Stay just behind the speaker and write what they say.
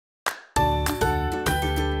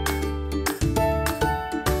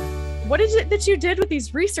What is it that you did with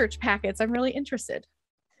these research packets? I'm really interested.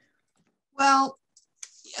 Well,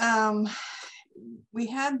 we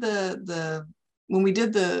had when we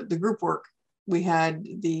did the group work, we had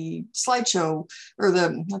the slideshow, or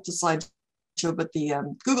not the slideshow, but the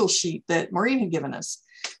Google sheet that Maureen had given us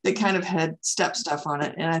that kind of had step stuff on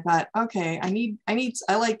it. And I thought, okay, I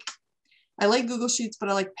like Google Sheets, but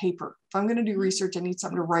I like paper. If I'm going to do research, I need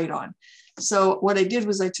something to write on. So what I did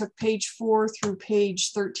was I took page 4 through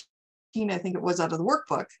page 13, I think it was, out of the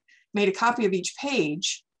workbook, made a copy of each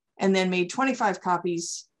page, and then made 25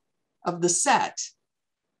 copies of the set.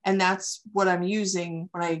 And that's what I'm using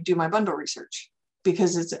when I do my bundle research,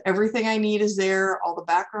 because it's everything I need is there, all the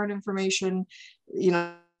background information,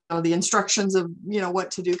 the instructions of,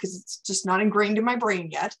 what to do, because it's just not ingrained in my brain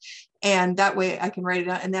yet. And that way I can write it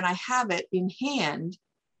out, and then I have it in hand.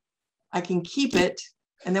 I can keep it.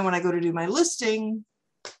 And then when I go to do my listing,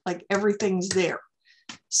 like, everything's there.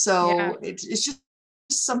 So yeah. It's just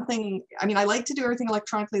something, I like to do everything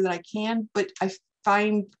electronically that I can, but I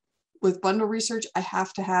find with bundle research, I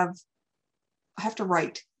have to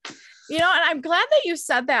write. And I'm glad that you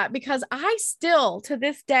said that, because I still, to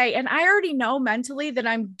this day, and I already know mentally that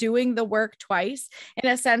I'm doing the work twice, in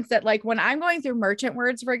a sense that, like, when I'm going through merchant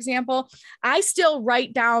words, for example, I still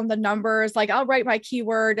write down the numbers. Like, I'll write my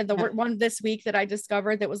keyword, and the one this week that I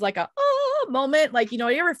discovered that was like a moment. Like, you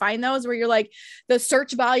ever find those where you're like, the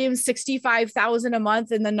search volume 65,000 a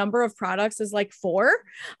month and the number of products is like 4,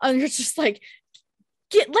 and you're just like,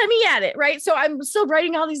 let me at it. Right. So I'm still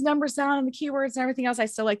writing all these numbers down and the keywords and everything else. I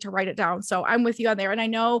still like to write it down. So I'm with you on there. And I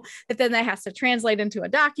know that then that has to translate into a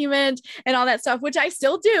document and all that stuff, which I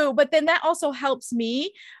still do. But then that also helps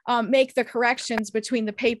me make the corrections between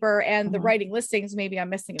the paper and the writing listings. Maybe I'm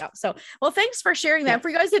missing it up. So, well, thanks for sharing that. Yeah. For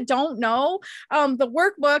you guys that don't know, the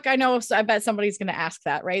workbook, I bet somebody's going to ask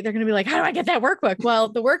that, right? They're going to be like, how do I get that workbook? Well,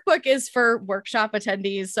 the workbook is for workshop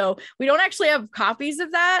attendees. So we don't actually have copies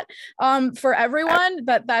of that for everyone,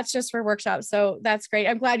 but that's just for workshops. So that's great.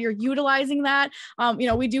 I'm glad you're utilizing that.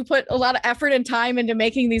 We do put a lot of effort and time into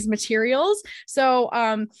making these materials. So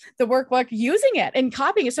the workbook, using it and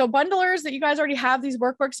copying it. So bundlers that you guys already have these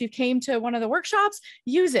workbooks, you came to one of the workshops,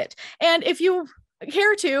 use it. And if you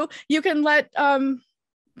care to, you can let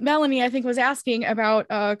Melanie, I think, was asking about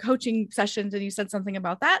coaching sessions, and you said something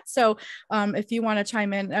about that. So if you want to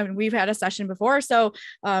chime in, we've had a session before, so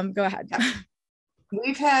go ahead. Yeah.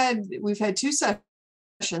 We've had 2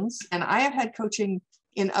 sessions, and I have had coaching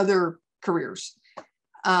in other careers.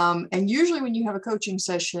 And usually when you have a coaching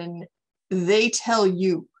session, they tell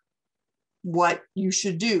you what you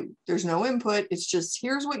should do. There's no input. It's just,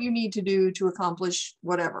 here's what you need to do to accomplish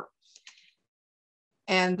whatever.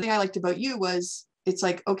 And the thing I liked about you was, it's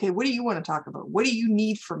like, okay, what do you want to talk about? What do you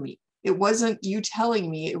need from me? It wasn't you telling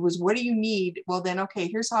me, it was, what do you need? Well, then, okay,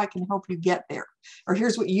 here's how I can help you get there. Or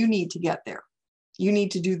here's what you need to get there. You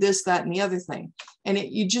need to do this, that, and the other thing. And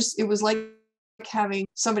it was like having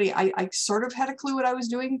somebody, I sort of had a clue what I was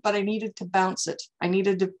doing, but I needed to bounce it. I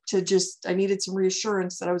needed I needed some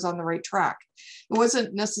reassurance that I was on the right track. It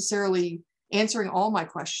wasn't necessarily answering all my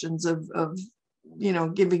questions of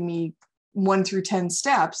giving me 1 through 10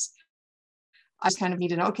 steps. I just kind of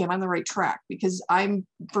needed to know, okay, I'm on the right track, because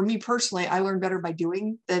for me personally, I learn better by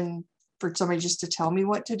doing than for somebody just to tell me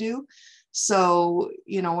what to do. So,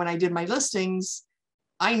 when I did my listings,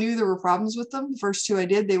 I knew there were problems with them. The first 2 I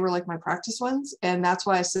did, they were like my practice ones. And that's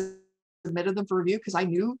why I submitted them for review, because I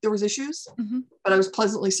knew there was issues. But I was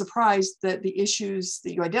pleasantly surprised that the issues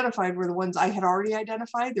that you identified were the ones I had already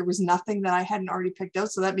identified. There was nothing that I hadn't already picked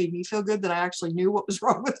out. So that made me feel good that I actually knew what was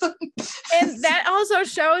wrong with them. And that also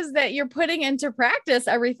shows that you're putting into practice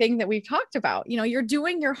everything that we've talked about. You're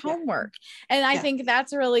doing your homework. Yeah. And I think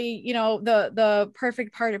that's really, the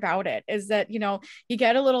perfect part about it is that, you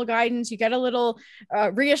get a little guidance, you get a little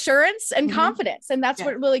reassurance and confidence. And that's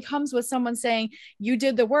what really comes with someone saying you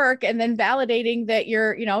did the work, and then validating that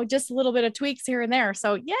you're, just a little bit of tweaks here and there.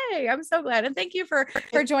 So yay, I'm so glad. And thank you for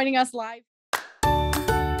joining us live.